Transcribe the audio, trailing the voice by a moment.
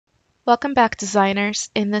Welcome back, designers.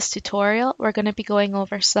 In this tutorial, we're going to be going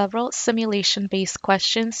over several simulation-based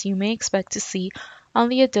questions you may expect to see on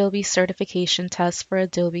the Adobe certification test for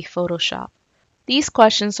Adobe Photoshop. These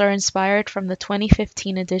questions are inspired from the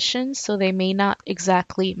 2015 edition, so they may not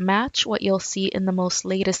exactly match what you'll see in the most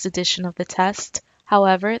latest edition of the test.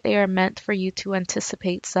 However, they are meant for you to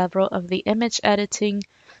anticipate several of the image editing,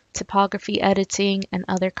 typography editing, and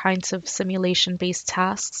other kinds of simulation-based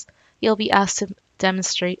tasks you'll be asked to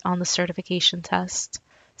demonstrate on the certification test.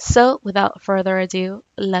 So without further ado,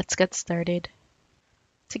 let's get started.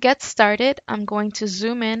 To get started, I'm going to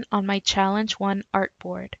zoom in on my Challenge 1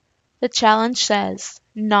 artboard. The challenge says,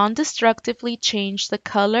 non-destructively change the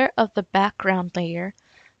color of the background layer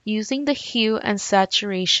using the hue and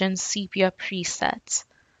saturation sepia preset.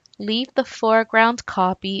 Leave the foreground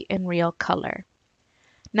copy in real color.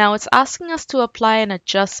 Now it's asking us to apply an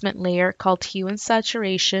adjustment layer called hue and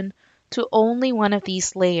saturation to only one of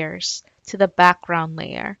these layers, to the background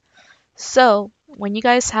layer. So when you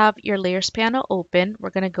guys have your layers panel open, we're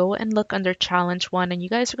going to go and look under challenge 1, and you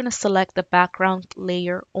guys are going to select the background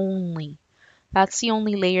layer only. That's the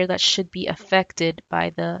only layer that should be affected by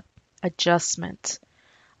the adjustment.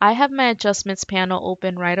 I have my adjustments panel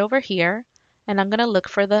open right over here, and I'm going to look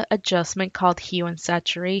for the adjustment called hue and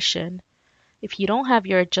saturation. If you don't have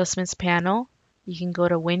your adjustments panel, you can go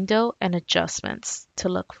to Window and Adjustments to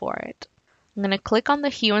look for it. I'm going to click on the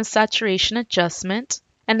hue and saturation adjustment,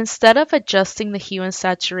 and instead of adjusting the hue and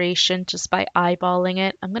saturation just by eyeballing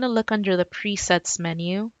it, I'm going to look under the Presets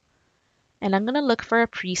menu, and I'm going to look for a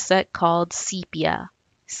preset called Sepia.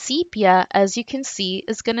 Sepia, as you can see,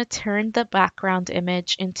 is going to turn the background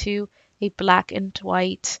image into a black and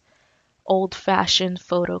white, old-fashioned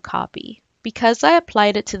photocopy. Because I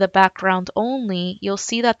applied it to the background only, you'll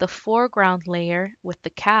see that the foreground layer with the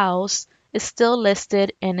cows is still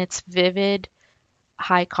listed in its vivid,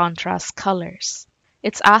 high contrast colors.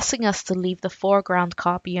 It's asking us to leave the foreground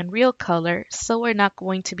copy in real color, so we're not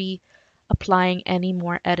going to be applying any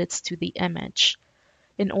more edits to the image.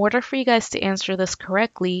 In order for you guys to answer this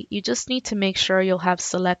correctly, you just need to make sure you'll have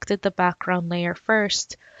selected the background layer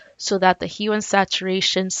first, so that the hue and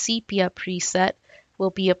saturation sepia preset will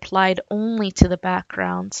be applied only to the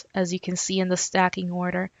background, as you can see in the stacking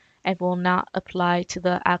order, and will not apply to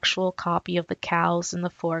the actual copy of the cows in the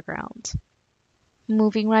foreground.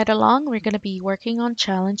 Moving right along, we're going to be working on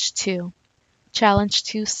Challenge 2. Challenge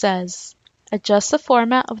 2 says, adjust the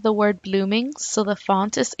format of the word blooming so the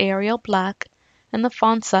font is Arial black and the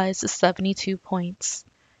font size is 72 points.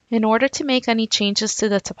 In order to make any changes to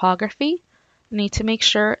the typography, I need to make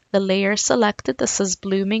sure the layer is selected that says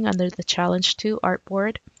blooming under the Challenge 2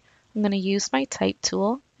 artboard. I'm going to use my type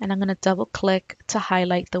tool, and I'm going to double click to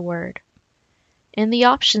highlight the word. In the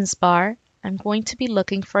options bar, I'm going to be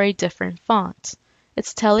looking for a different font.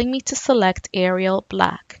 It's telling me to select Arial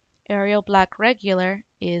Black. Arial Black Regular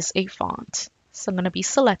is a font. So I'm going to be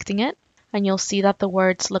selecting it, and you'll see that the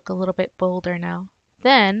words look a little bit bolder now.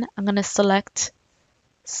 Then I'm going to select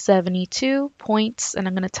 72 points, and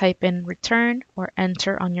I'm going to type in return or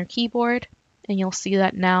enter on your keyboard, and you'll see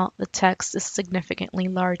that now the text is significantly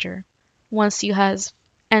larger. Once you have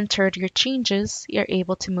entered your changes, you're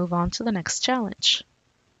able to move on to the next challenge.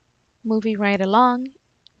 Moving right along,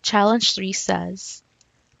 challenge 3 says,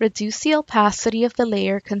 reduce the opacity of the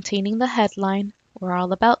layer containing the headline "We're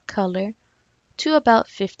All About Color" to about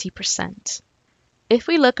 50%. If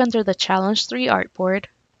we look under the challenge 3 artboard,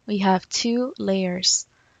 we have two layers.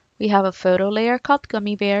 We have a photo layer called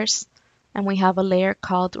Gummy Bears, and we have a layer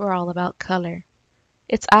called We're All About Color.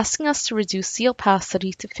 It's asking us to reduce the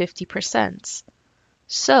opacity to 50%.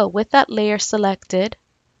 So with that layer selected,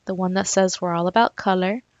 the one that says We're All About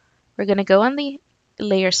Color, we're going to go on the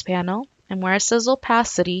Layers panel, and where it says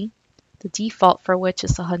opacity, the default for which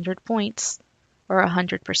is 100 points, or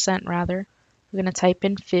 100% rather, we're going to type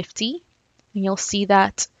in 50, and you'll see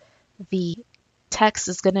that the text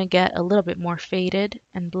is going to get a little bit more faded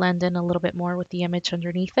and blend in a little bit more with the image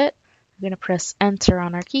underneath it. We're going to press enter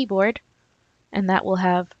on our keyboard, and that will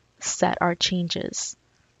have set our changes.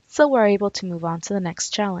 So we're able to move on to the next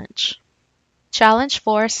challenge. Challenge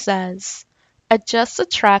 4 says, adjust the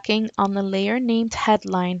tracking on the layer named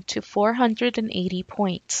headline to 480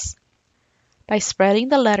 points by spreading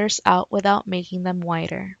the letters out without making them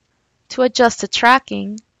wider. To adjust the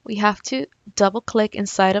tracking, we have to double click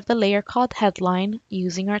inside of the layer called headline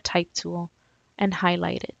using our type tool and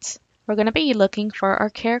highlight it. We're going to be looking for our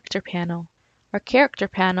character panel. Our character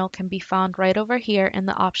panel can be found right over here in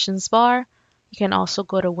the options bar. You can also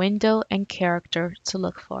go to Window and Character to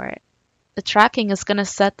look for it. The tracking is going to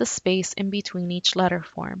set the space in between each letter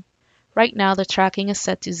form. Right now the tracking is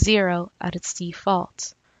set to 0 at its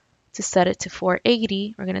default. To set it to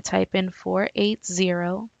 480, we're going to type in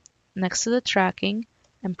 480 next to the tracking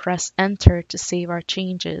and press enter to save our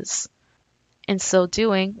changes. In so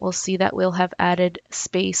doing, we'll see that we'll have added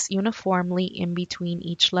space uniformly in between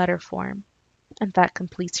each letter form. And that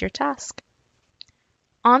completes your task.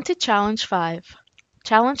 On to challenge 5.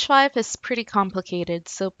 Challenge 5 is pretty complicated,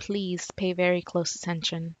 so please pay very close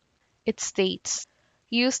attention. It states,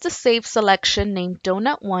 use the save selection named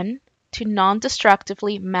Donut 1 to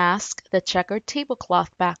non-destructively mask the checkered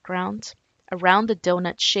tablecloth background around the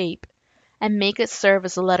donut shape and make it serve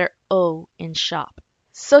as a letter O in shop.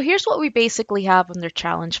 So here's what we basically have under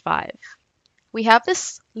challenge 5. We have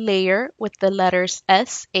this layer with the letters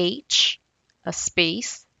SH, a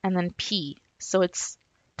space, and then P. So it's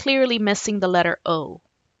clearly missing the letter O.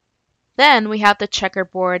 Then we have the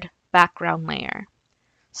checkerboard background layer.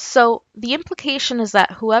 So the implication is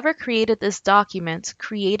that whoever created this document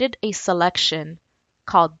created a selection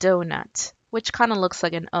called donut, which kind of looks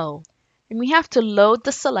like an O. And we have to load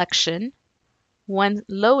the selection. When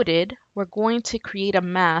loaded, we're going to create a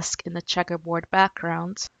mask in the checkerboard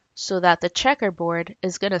background so that the checkerboard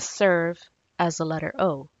is going to serve as the letter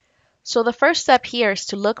O. So the first step here is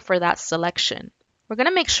to look for that selection. We're going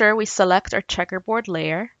to make sure we select our checkerboard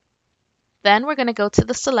layer. Then we're going to go to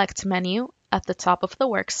the Select menu at the top of the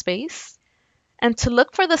workspace. And to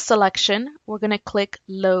look for the selection, we're going to click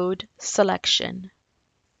Load Selection.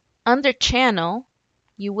 Under Channel,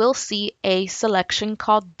 you will see a selection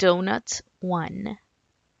called Donut 1.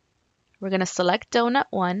 We're going to select Donut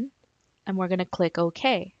 1 and we're going to click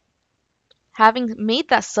OK. Having made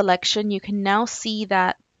that selection, you can now see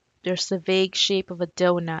that there's the vague shape of a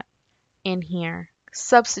donut in here,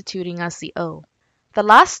 substituting as the O. The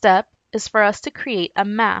last step is for us to create a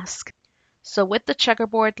mask. So with the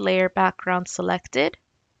checkerboard layer background selected,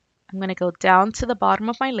 I'm going to go down to the bottom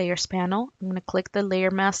of my layers panel. I'm going to click the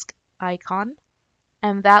layer mask icon,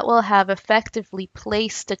 and that will have effectively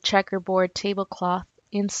placed the checkerboard tablecloth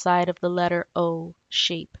inside of the letter O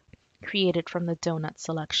shape created from the donut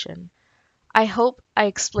selection. I hope I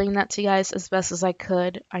explained that to you guys as best as I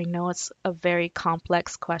could. I know it's a very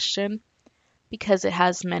complex question because it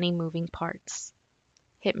has many moving parts.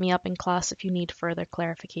 Hit me up in class if you need further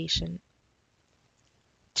clarification.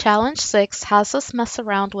 Challenge 6 has us mess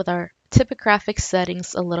around with our typographic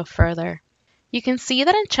settings a little further. You can see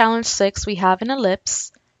that in Challenge 6 we have an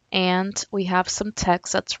ellipse and we have some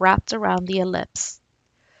text that's wrapped around the ellipse.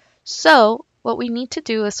 So what we need to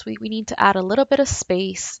do is we need to add a little bit of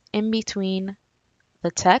space in between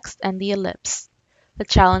the text and the ellipse. The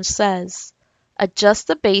challenge says, adjust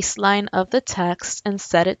the baseline of the text and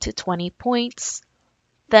set it to 20 points.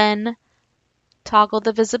 Then toggle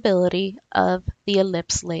the visibility of the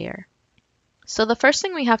ellipse layer. So the first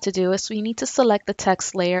thing we have to do is we need to select the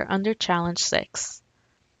text layer under Challenge 6.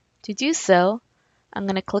 To do so, I'm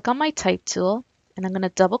going to click on my Type tool and I'm going to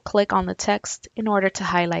double click on the text in order to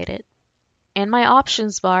highlight it. In my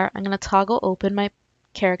options bar, I'm going to toggle open my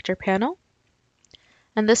character panel.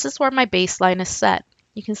 And this is where my baseline is set.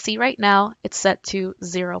 You can see right now it's set to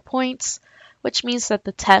 0 points, which means that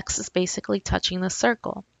the text is basically touching the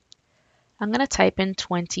circle. I'm going to type in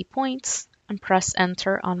 20 points and press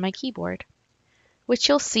enter on my keyboard, which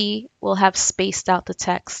you'll see will have spaced out the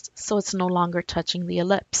text so it's no longer touching the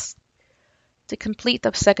ellipse. To complete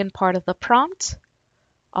the second part of the prompt,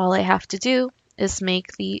 all I have to do is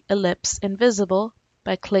make the ellipse invisible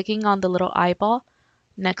by clicking on the little eyeball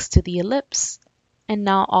next to the ellipse. And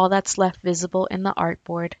now all that's left visible in the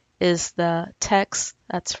artboard is the text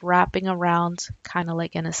that's wrapping around kind of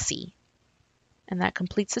like in a C. And that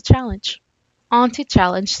completes the challenge. On to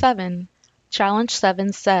Challenge 7. Challenge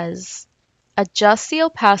 7 says, adjust the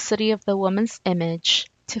opacity of the woman's image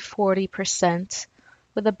to 40%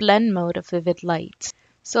 with a blend mode of vivid light.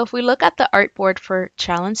 So if we look at the artboard for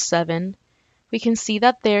Challenge 7, we can see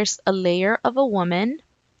that there's a layer of a woman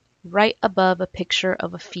right above a picture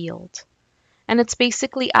of a field. And it's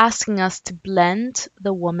basically asking us to blend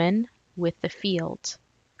the woman with the field,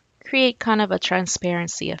 create kind of a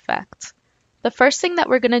transparency effect. The first thing that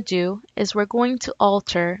we're going to do is we're going to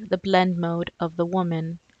alter the blend mode of the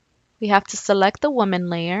woman. We have to select the woman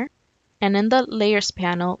layer, and in the layers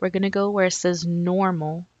panel, we're going to go where it says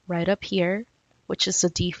normal right up here, which is the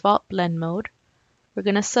default blend mode. We're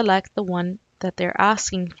going to select the one that they're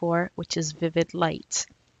asking for, which is vivid light,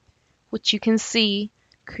 which you can see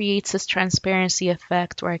creates this transparency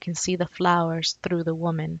effect where I can see the flowers through the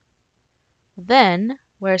woman. Then,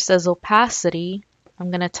 where it says opacity,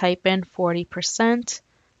 I'm going to type in 40%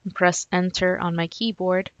 and press enter on my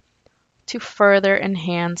keyboard to further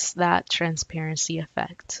enhance that transparency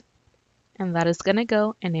effect. And that is going to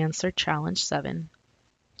go and answer Challenge 7.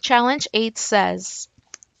 Challenge 8 says,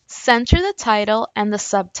 center the title and the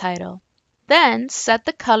subtitle. Then set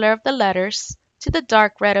the color of the letters to the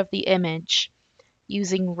dark red of the image,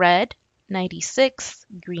 using red 96,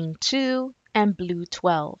 green 2, and blue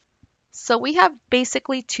 12. So we have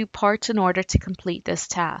basically 2 parts in order to complete this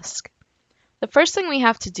task. The first thing we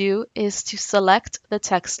have to do is to select the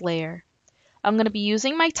text layer. I'm going to be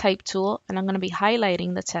using my type tool and I'm going to be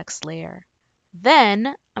highlighting the text layer.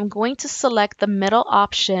 Then I'm going to select the middle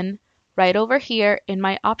option right over here in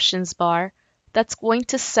my options bar that's going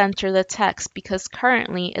to center the text because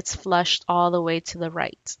currently it's flushed all the way to the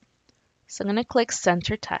right. So I'm going to click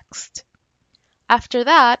Center Text. After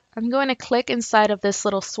that, I'm going to click inside of this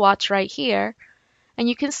little swatch right here, and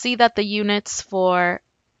you can see that the units for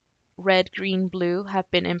red, green, blue have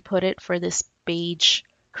been inputted for this beige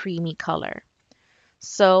creamy color.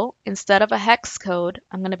 So instead of a hex code,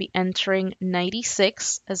 I'm going to be entering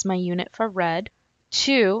 96 as my unit for red,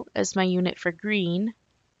 2 as my unit for green,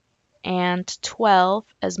 and 12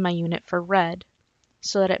 as my unit for red,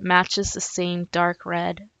 so that it matches the same dark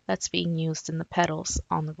red that's being used in the petals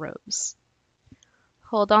on the rose.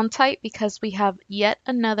 Hold on tight because we have yet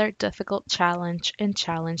another difficult challenge in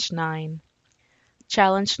Challenge 9.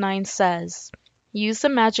 Challenge 9 says, use the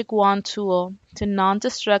magic wand tool to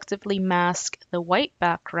non-destructively mask the white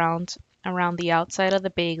background around the outside of the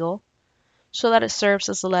bagel so that it serves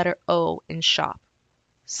as the letter O in shop.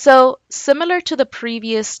 So similar to the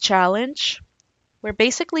previous challenge, we're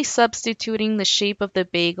basically substituting the shape of the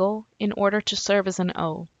bagel in order to serve as an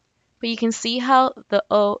O. But you can see how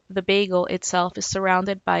the bagel itself is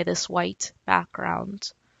surrounded by this white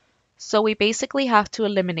background. So we basically have to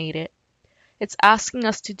eliminate it. It's asking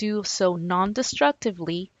us to do so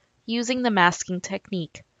non-destructively using the masking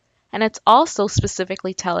technique. And it's also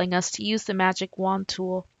specifically telling us to use the magic wand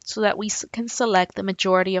tool so that we can select the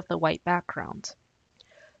majority of the white background.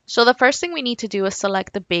 So the first thing we need to do is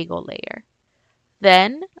select the bagel layer.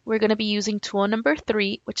 Then we're going to be using tool number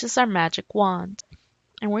 3, which is our magic wand.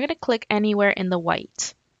 And we're going to click anywhere in the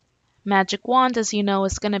white. Magic wand, as you know,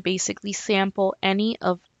 is going to basically sample any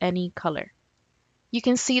color. You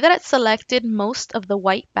can see that it selected most of the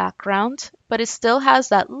white background, but it still has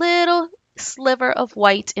that little sliver of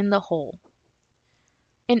white in the hole.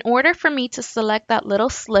 In order for me to select that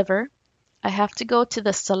little sliver, I have to go to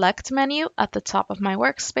the Select menu at the top of my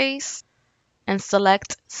workspace and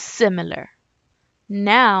select Similar.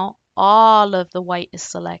 Now all of the white is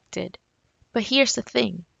selected. But here's the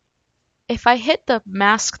thing. If I hit the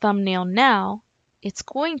mask thumbnail now, it's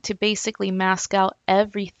going to basically mask out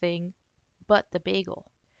everything but the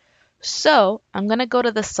bagel. So I'm going to go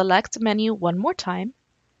to the Select menu one more time,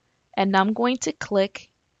 and I'm going to click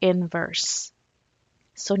Inverse.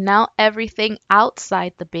 So now everything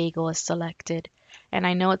outside the bagel is selected, and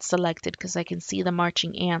I know it's selected because I can see the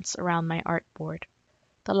marching ants around my artboard.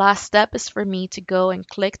 The last step is for me to go and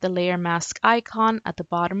click the layer mask icon at the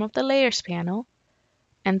bottom of the Layers panel,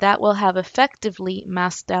 and that will have effectively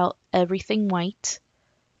masked out everything white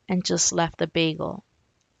and just left the bagel.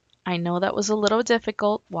 I know that was a little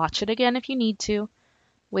difficult. Watch it again if you need to.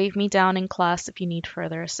 Wave me down in class if you need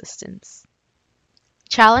further assistance.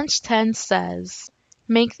 Challenge 10 says,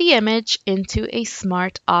 make the image into a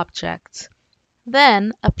smart object.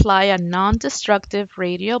 Then apply a non-destructive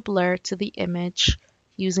radial blur to the image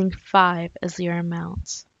using 5 as your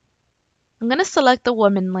amount. I'm going to select the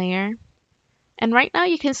woman layer. And right now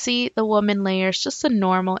you can see the woman layer is just a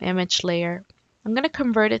normal image layer. I'm going to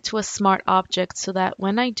convert it to a smart object so that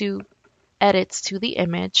when I do edits to the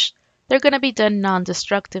image, they're going to be done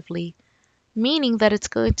non-destructively, meaning that it's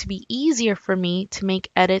going to be easier for me to make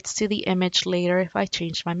edits to the image later if I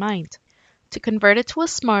change my mind. To convert it to a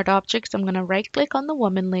smart object, I'm going to right-click on the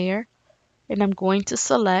woman layer, and I'm going to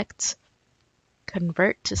select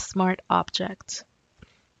Convert to Smart Object.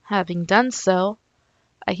 Having done so,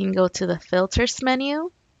 I can go to the Filters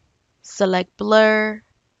menu, select Blur,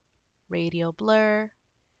 Radial Blur,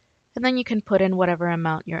 and then you can put in whatever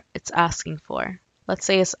amount it's asking for. Let's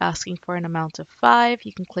say it's asking for an amount of 5.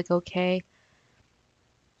 You can click OK.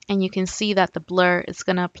 And you can see that the blur is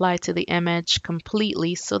going to apply to the image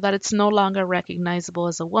completely so that it's no longer recognizable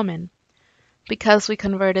as a woman. Because we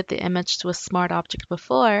converted the image to a smart object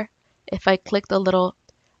before, if I click the little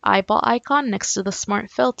eyeball icon next to the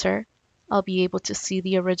smart filter, I'll be able to see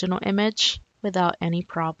the original image without any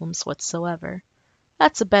problems whatsoever.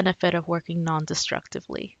 That's a benefit of working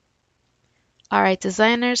non-destructively. Alright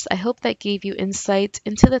designers, I hope that gave you insight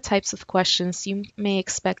into the types of questions you may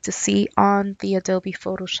expect to see on the Adobe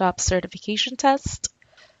Photoshop certification test.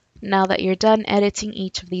 Now that you're done editing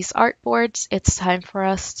each of these artboards, it's time for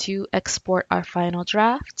us to export our final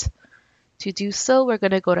draft. To do so, we're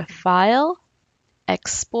going to go to File,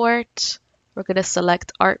 Export. We're going to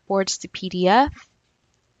select Artboards to PDF.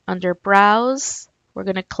 Under Browse, we're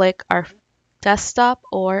going to click our desktop,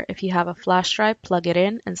 or if you have a flash drive, plug it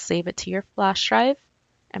in and save it to your flash drive.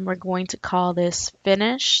 And we're going to call this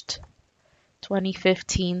Finished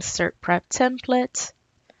 2015 Cert Prep Template.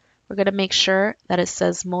 We're going to make sure that it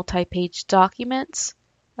says multi-page documents,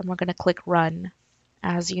 and we're going to click Run.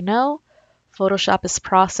 As you know, Photoshop is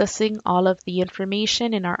processing all of the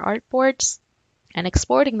information in our artboards and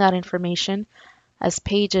exporting that information as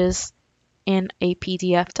pages in a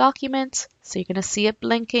PDF document. So you're going to see it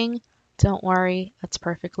blinking. Don't worry, that's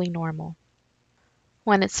perfectly normal.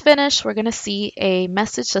 When it's finished, we're going to see a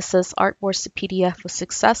message that says Artboards to PDF was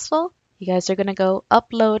successful. You guys are going to go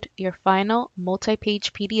upload your final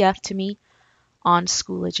multi-page PDF to me on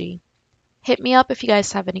Schoology. Hit me up if you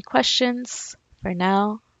guys have any questions. For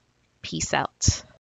now, peace out.